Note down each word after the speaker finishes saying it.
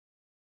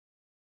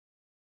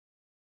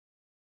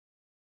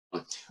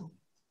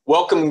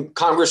Welcome,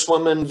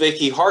 Congresswoman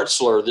Vicky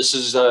Hartzler. This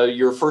is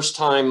your first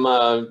time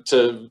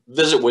to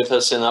visit with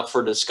us and up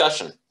for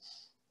discussion.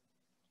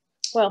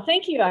 Well,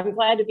 thank you. I'm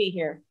glad to be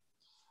here.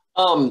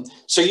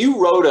 So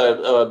you wrote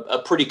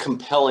a pretty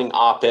compelling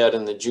op-ed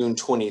in the June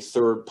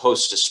 23rd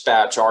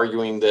Post-Dispatch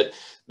arguing that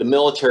the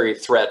military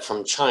threat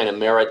from China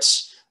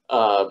merits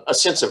a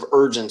sense of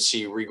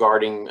urgency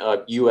regarding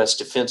U.S.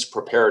 defense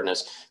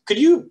preparedness. Could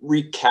you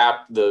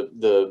recap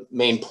the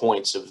main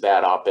points of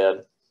that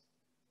op-ed?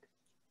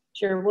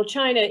 Sure. Well,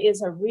 China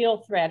is a real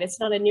threat. It's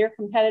not a near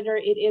competitor.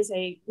 It is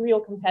a real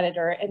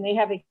competitor, and they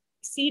have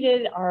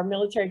exceeded our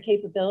military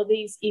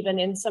capabilities. Even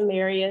in some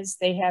areas,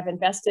 they have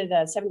invested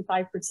a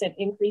 75%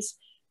 increase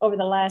over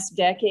the last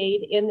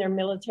decade in their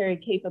military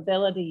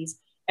capabilities,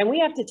 and we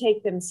have to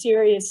take them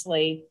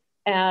seriously.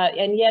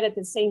 And yet, at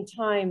the same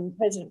time,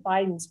 President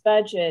Biden's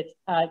budget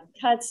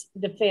cuts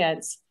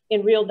defense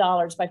in real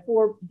dollars by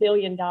 $4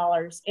 billion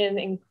and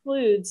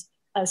includes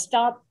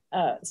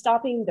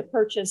stopping the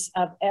purchase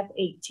of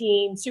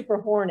F-18 Super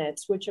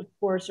Hornets, which of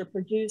course are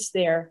produced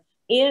there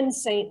in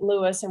St.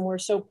 Louis, and we're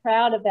so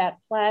proud of that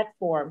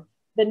platform.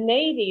 The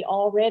Navy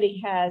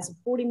already has a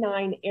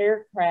 49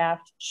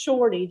 aircraft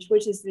shortage,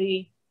 which is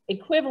the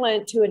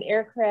equivalent to an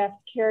aircraft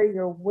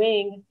carrier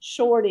wing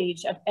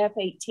shortage of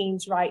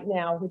F-18s right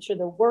now, which are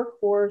the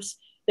workhorse.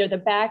 They're the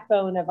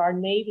backbone of our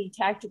Navy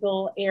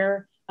tactical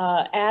air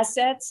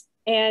assets.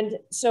 And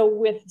so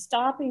with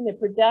stopping the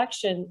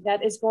production,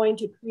 that is going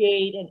to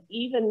create an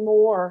even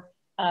more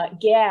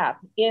gap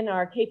in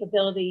our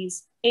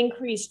capabilities,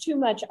 increase too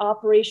much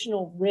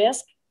operational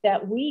risk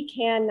that we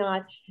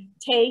cannot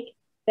take.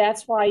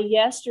 That's why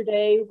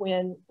yesterday,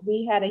 when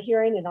we had a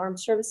hearing in Armed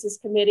Services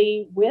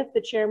Committee with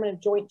the Chairman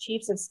of Joint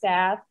Chiefs of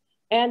Staff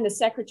and the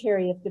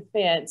Secretary of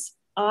Defense,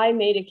 I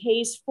made a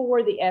case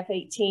for the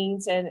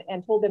F-18s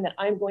and told them that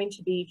I'm going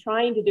to be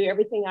trying to do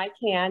everything I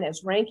can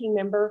as ranking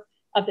member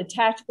of the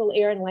Tactical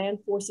Air and Land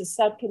Forces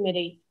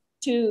Subcommittee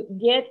to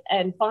get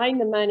and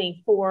find the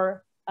money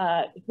for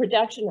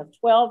production of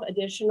 12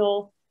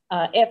 additional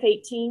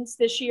F-18s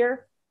this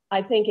year.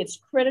 I think it's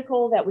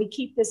critical that we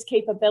keep this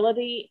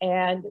capability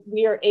and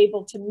we are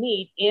able to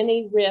meet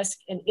any risk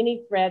and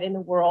any threat in the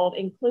world,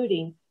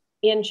 including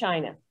in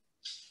China.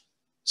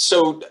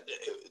 So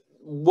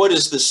what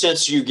is the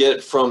sense you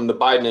get from the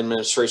Biden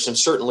administration?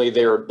 Certainly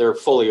they're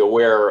fully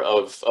aware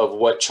of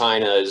what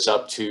China is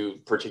up to,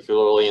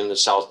 particularly in the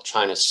South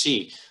China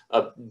Sea.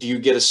 Do you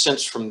get a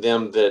sense from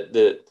them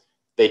that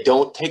they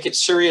don't take it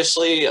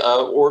seriously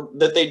or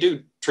that they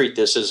do treat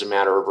this as a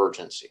matter of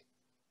urgency?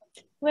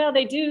 Well,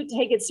 they do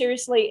take it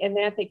seriously in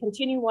that they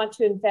continue to want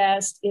to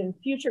invest in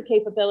future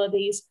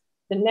capabilities,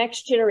 the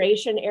next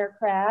generation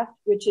aircraft,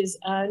 which is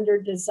under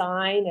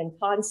design and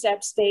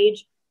concept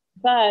stage.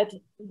 But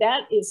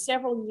that is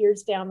several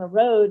years down the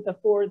road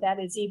before that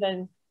is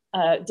even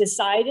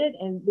decided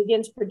and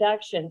begins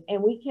production.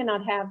 And we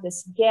cannot have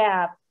this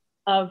gap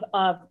of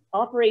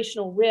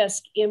operational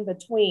risk in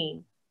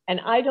between. And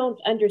I don't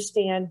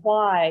understand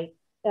why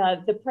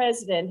the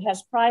president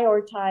has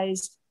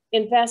prioritized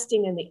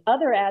investing in the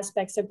other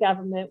aspects of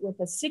government with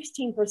a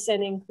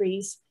 16%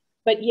 increase,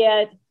 but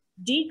yet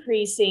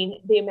decreasing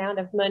the amount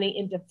of money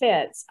in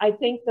defense. I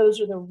think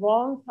those are the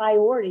wrong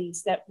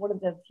priorities. That one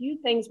of the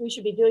few things we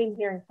should be doing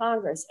here in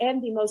Congress,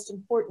 and the most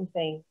important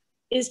thing,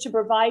 is to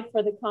provide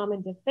for the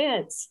common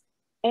defense.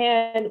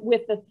 And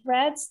with the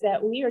threats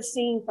that we are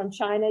seeing from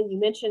China, you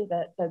mentioned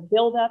the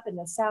buildup in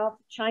the South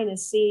China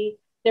Sea,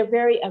 their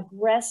very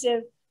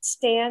aggressive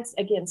stance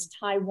against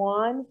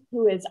Taiwan,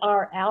 who is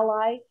our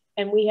ally,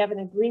 and we have an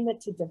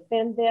agreement to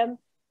defend them.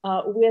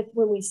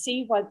 When we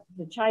see what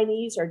the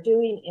Chinese are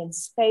doing in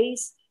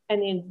space and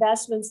the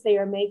investments they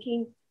are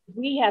making,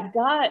 we have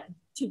got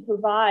to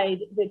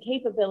provide the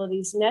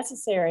capabilities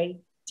necessary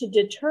to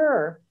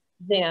deter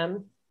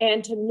them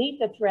and to meet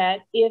the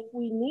threat if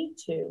we need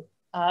to.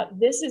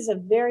 This is a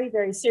very,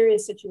 very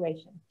serious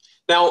situation.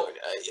 Now,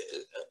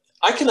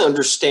 I can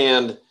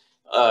understand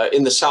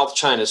in the South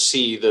China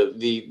Sea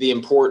the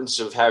importance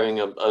of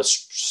having a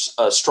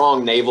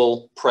strong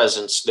naval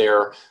presence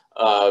there.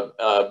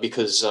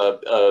 Because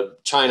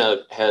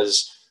China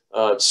has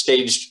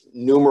staged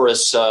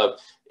numerous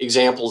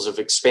examples of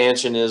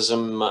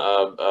expansionism,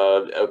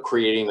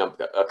 creating a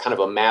kind of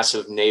a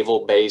massive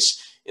naval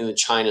base in the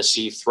China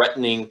Sea,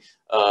 threatening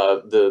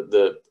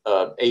the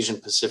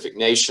Asian Pacific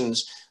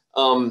nations.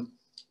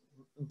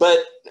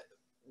 But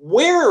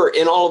where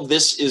in all of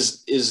this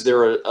is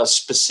there a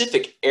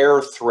specific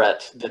air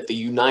threat that the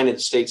United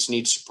States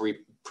needs to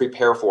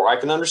prepare for? I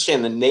can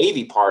understand the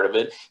Navy part of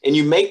it, and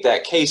you make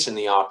that case in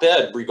the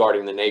op-ed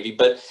regarding the Navy,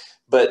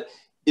 but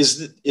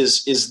is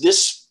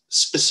this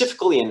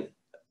specifically an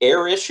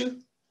air issue?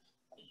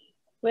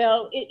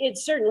 Well, it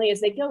certainly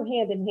is. They go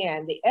hand in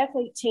hand. The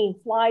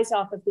F-18 flies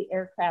off of the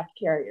aircraft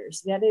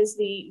carriers. That is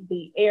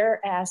the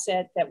air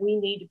asset that we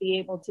need to be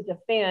able to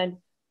defend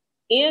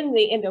in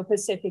the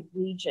Indo-Pacific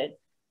region.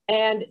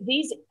 And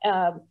these,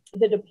 the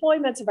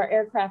deployments of our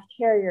aircraft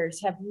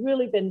carriers have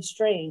really been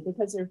strained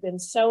because there have been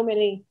so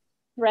many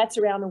threats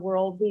around the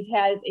world. We've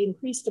had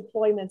increased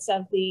deployments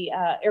of the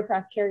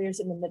aircraft carriers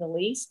in the Middle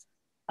East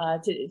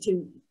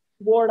to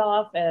ward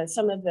off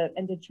some of the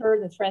and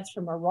deter the threats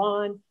from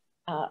Iran,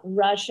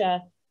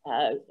 Russia.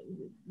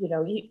 You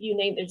know, you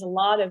name, there's a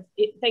lot of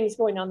things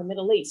going on in the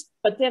Middle East,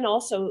 but then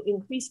also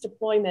increased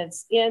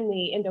deployments in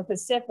the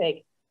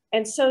Indo-Pacific.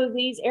 And so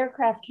these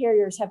aircraft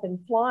carriers have been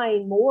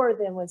flying more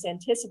than was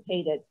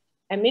anticipated.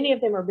 And many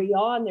of them are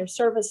beyond their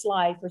service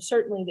life, or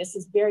certainly this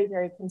is very,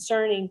 very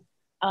concerning.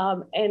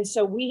 And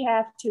so we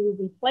have to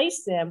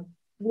replace them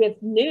with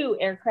new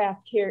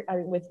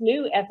with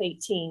new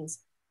F-18s,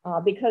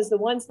 because the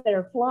ones that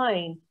are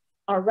flying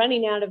are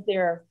running out of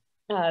their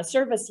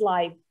service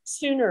life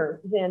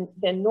sooner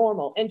than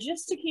normal. And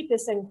just to keep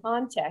this in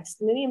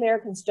context, many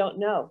Americans don't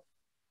know,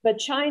 but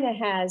China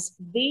has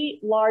the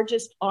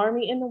largest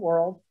army in the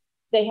world.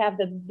 They have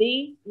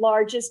the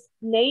largest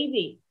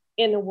Navy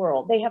in the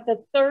world. They have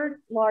the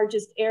third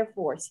largest Air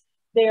Force.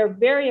 They are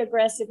very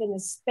aggressive in the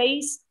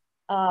space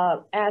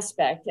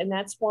aspect. And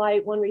that's why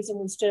one reason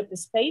we stood up the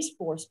Space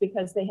Force,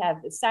 because they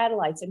have the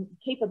satellites and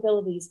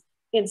capabilities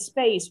in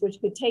space,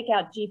 which could take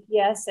out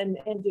GPS and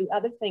do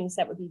other things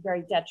that would be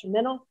very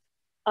detrimental.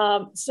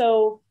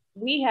 So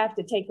we have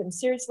to take them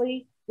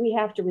seriously. We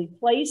have to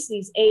replace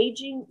these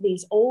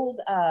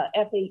old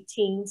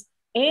F-18s,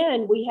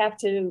 and we have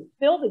to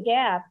fill the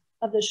gap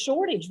of the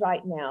shortage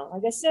right now.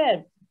 Like I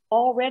said,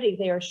 already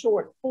they are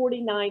short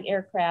 49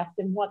 aircraft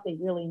than what they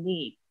really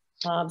need.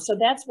 So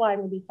that's why I'm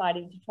going to be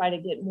fighting to try to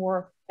get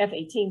more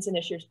F-18s in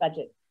this year's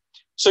budget.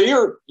 So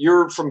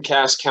you're from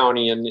Cass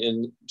County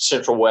in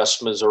central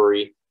west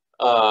Missouri.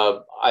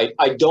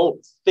 I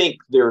don't think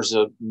there's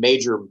a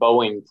major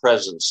Boeing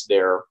presence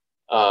there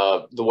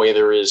the way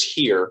there is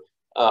here.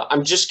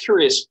 I'm just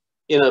curious,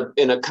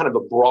 in a kind of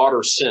a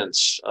broader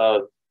sense.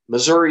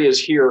 Missouri is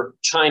here,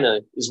 China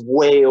is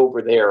way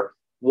over there.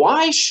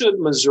 Why should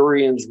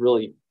Missourians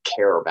really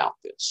care about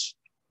this?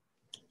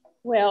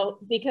 Well,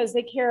 because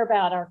they care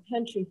about our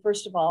country,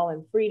 first of all,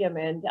 and freedom.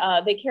 And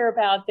they care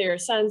about their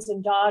sons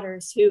and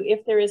daughters who,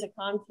 if there is a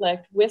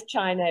conflict with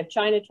China, if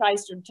China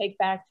tries to take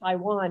back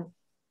Taiwan,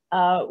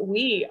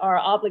 we are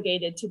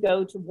obligated to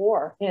go to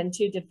war and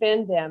to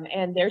defend them.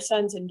 And their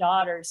sons and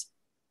daughters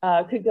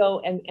could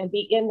go and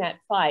be in that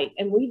fight.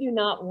 And we do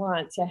not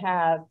want to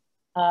have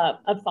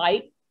a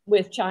fight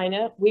with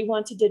China. We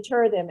want to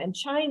deter them. And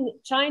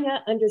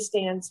China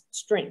understands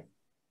strength.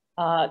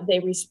 They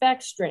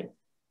respect strength.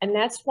 And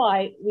that's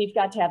why we've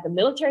got to have the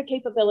military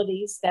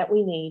capabilities that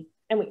we need.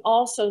 And we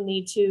also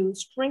need to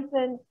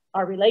strengthen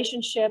our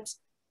relationships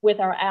with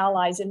our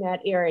allies in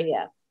that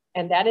area.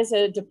 And that is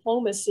a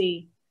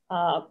diplomacy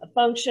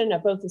function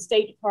of both the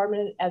State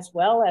Department as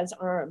well as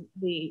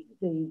the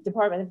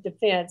Department of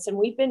Defense. And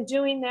we've been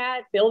doing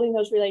that, building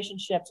those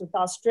relationships with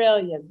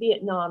Australia,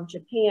 Vietnam,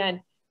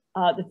 Japan,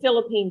 the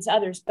Philippines,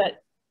 others.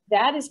 But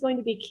that is going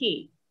to be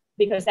key,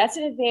 because that's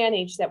an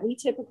advantage that we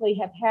typically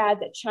have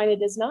had that China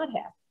does not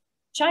have.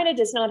 China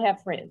does not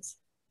have friends.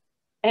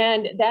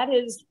 And that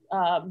is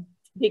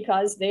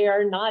because they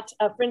are not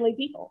friendly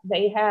people.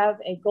 They have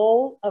a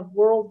goal of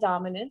world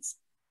dominance,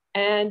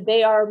 and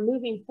they are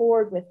moving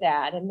forward with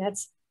that. And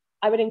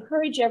I would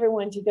encourage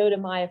everyone to go to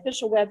my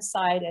official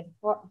website at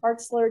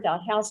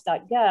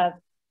hartzler.house.gov,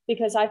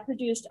 because I've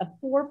produced a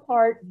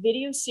 4-part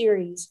video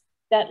series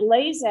that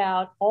lays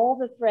out all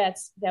the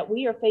threats that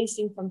we are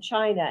facing from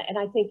China. And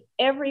I think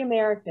every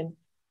American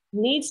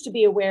needs to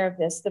be aware of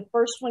this. The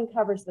first one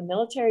covers the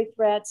military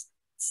threats.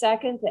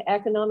 Second, the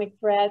economic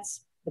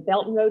threats, the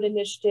Belt and Road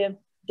Initiative,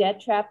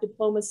 debt trap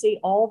diplomacy,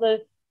 all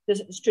the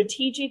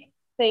strategic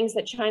things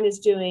that China's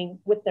doing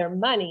with their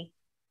money.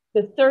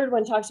 The third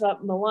one talks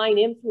about malign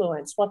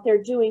influence, what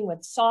they're doing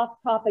with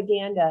soft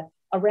propaganda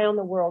around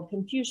the world,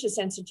 Confucius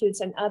Institutes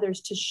and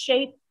others, to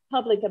shape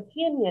public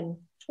opinion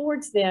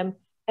towards them.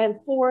 And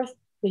fourth,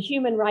 the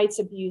human rights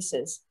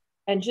abuses.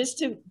 And just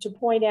to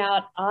point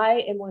out,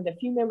 I am one of the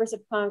few members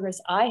of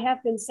Congress. I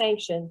have been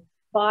sanctioned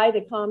by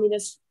the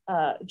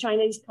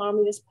Chinese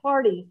Communist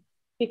Party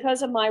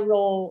because of my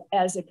role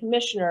as a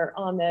commissioner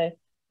on the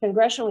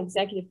Congressional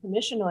Executive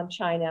Commission on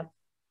China.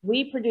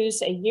 We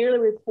produce a yearly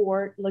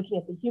report looking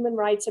at the human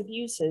rights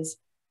abuses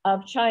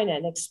of China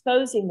and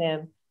exposing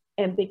them.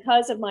 And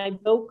because of my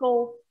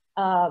vocal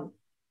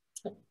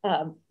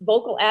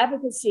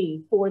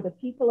advocacy for the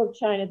people of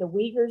China, the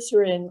Uyghurs who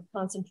are in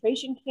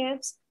concentration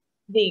camps,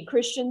 the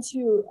Christians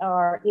who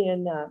are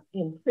in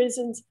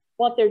prisons,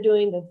 what they're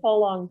doing, the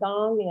Falun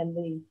Gong and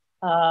the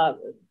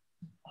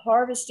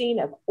harvesting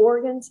of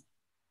organs.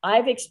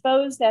 I've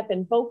exposed that,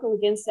 been vocal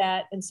against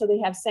that, and so they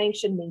have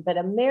sanctioned me. But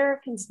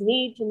Americans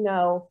need to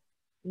know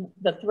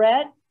the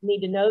threat,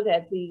 need to know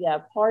that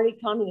the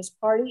Communist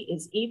Party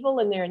is evil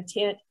in their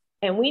intent,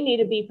 and we need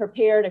to be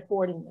prepared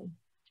accordingly.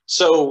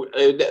 So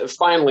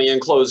finally, in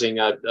closing,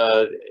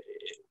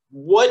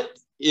 what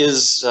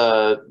is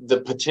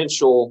the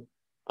potential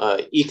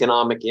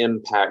economic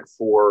impact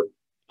for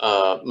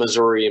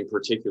Missouri, and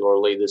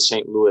particularly the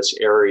St. Louis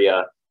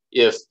area,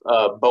 if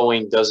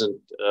Boeing doesn't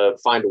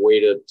find a way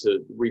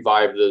to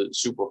revive the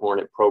Super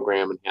Hornet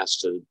program and has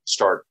to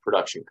start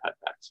production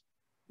cutbacks?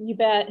 You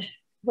bet.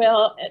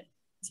 Well,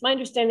 it's my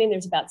understanding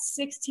there's about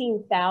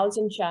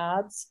 16,000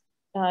 jobs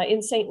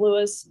in St.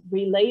 Louis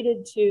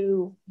related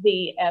to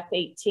the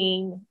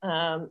F-18,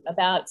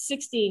 about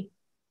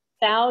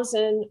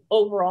 60,000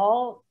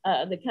 overall,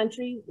 the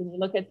country. When you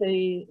look at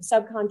the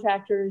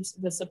subcontractors,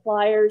 the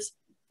suppliers,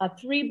 a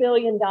 $3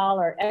 billion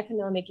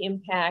economic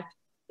impact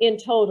in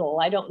total.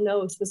 I don't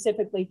know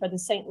specifically for the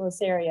St.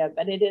 Louis area,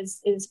 but it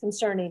is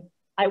concerning.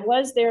 I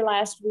was there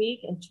last week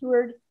and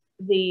toured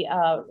the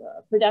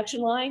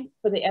production line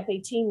for the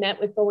F-18, met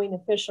with Boeing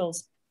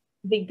officials.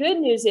 The good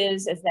news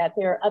is that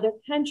there are other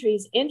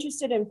countries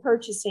interested in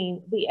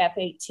purchasing the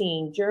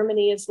F-18.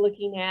 Germany is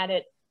looking at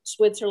it,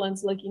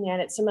 Switzerland's looking at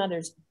it, some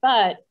others.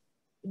 But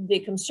the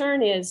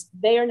concern is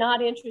they are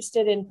not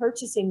interested in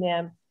purchasing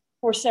them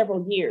for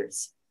several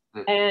years.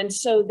 And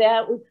so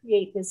that would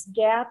create this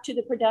gap to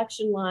the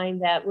production line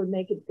that would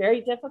make it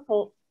very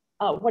difficult.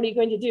 What are you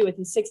going to do with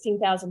these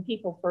 16,000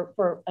 people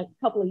for a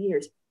couple of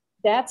years?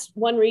 That's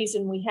one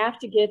reason we have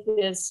to get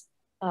this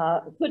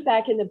put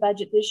back in the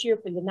budget this year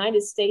for the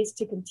United States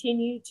to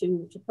continue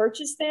to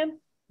purchase them.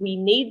 We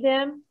need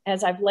them,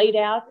 as I've laid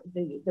out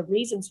the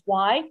reasons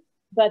why,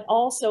 but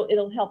also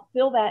it'll help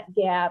fill that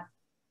gap.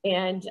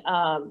 And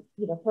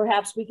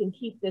perhaps we can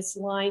keep this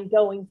line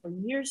going for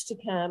years to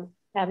come,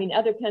 having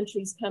other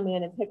countries come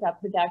in and pick up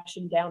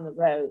production down the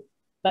road.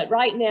 But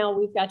right now,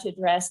 we've got to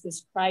address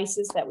this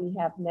crisis that we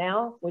have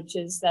now, which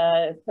is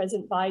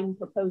President Biden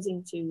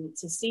proposing to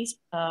cease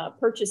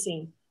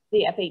purchasing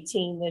the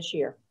F-18 this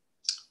year.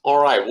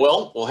 All right,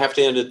 well, we'll have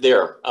to end it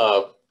there.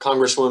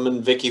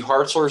 Congresswoman Vicky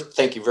Hartzler,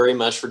 thank you very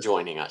much for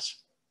joining us.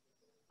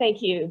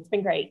 Thank you. It's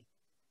been great.